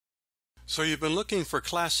So you've been looking for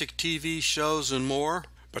classic TV shows and more,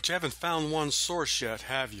 but you haven't found one source yet,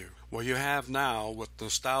 have you? Well, you have now with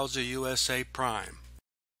Nostalgia USA Prime.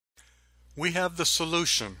 We have the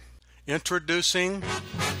solution. Introducing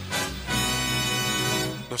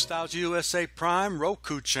Nostalgia USA Prime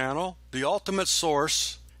Roku channel, the ultimate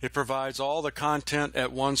source. It provides all the content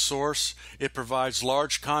at one source. It provides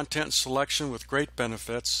large content selection with great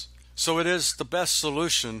benefits. So it is the best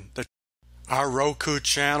solution that our Roku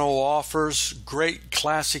channel offers. Great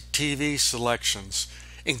classic TV selections,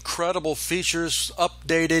 incredible features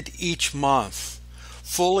updated each month,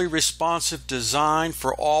 fully responsive design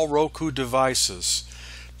for all Roku devices,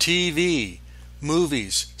 TV,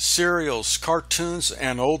 movies, serials, cartoons,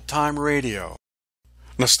 and old-time radio.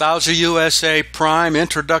 Nostalgia USA Prime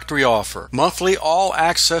introductory offer. Monthly all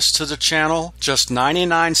access to the channel, just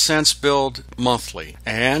 99 cents billed monthly.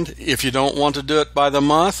 And if you don't want to do it by the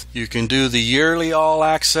month, you can do the yearly all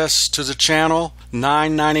access to the channel,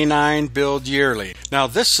 $9.99 billed yearly. Now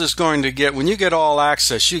this is going to get, when you get all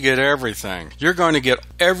access, you get everything. You're going to get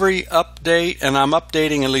every update, and I'm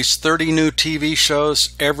updating at least 30 new TV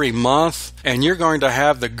shows every month, and you're going to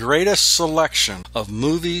have the greatest selection of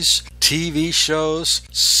movies, TV shows,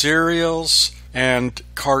 serials, and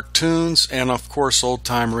cartoons, and of course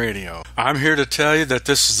old-time radio. I'm here to tell you that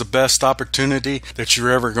this is the best opportunity that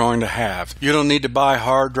you're ever going to have. You don't need to buy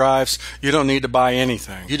hard drives. You don't need to buy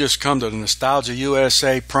anything. You just come to Nostalgia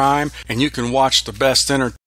USA Prime and you can watch the best entertainment